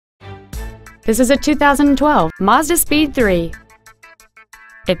This is a 2012 Mazda Speed 3.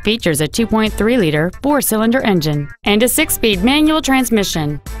 It features a 2.3-liter four-cylinder engine and a 6-speed manual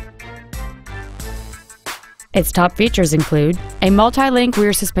transmission. Its top features include a multi-link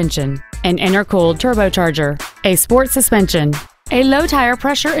rear suspension, an intercooled turbocharger, a sport suspension, a low tire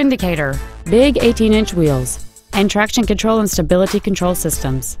pressure indicator, big 18-inch wheels, and traction control and stability control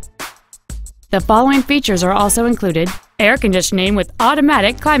systems. The following features are also included: air conditioning with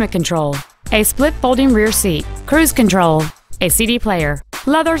automatic climate control, a split folding rear seat, cruise control, a CD player,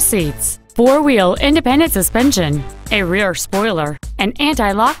 leather seats, four-wheel independent suspension, a rear spoiler, an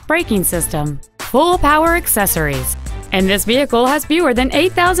anti-lock braking system, full power accessories, and this vehicle has fewer than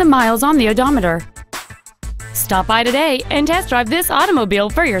 8,000 miles on the odometer. Stop by today and test drive this automobile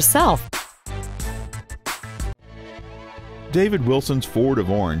for yourself. David Wilson's Ford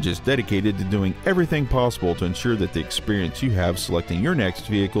of Orange is dedicated to doing everything possible to ensure that the experience you have selecting your next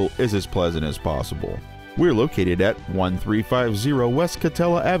vehicle is as pleasant as possible. We're located at 1350 West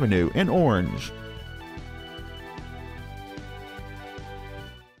Katella Avenue in Orange.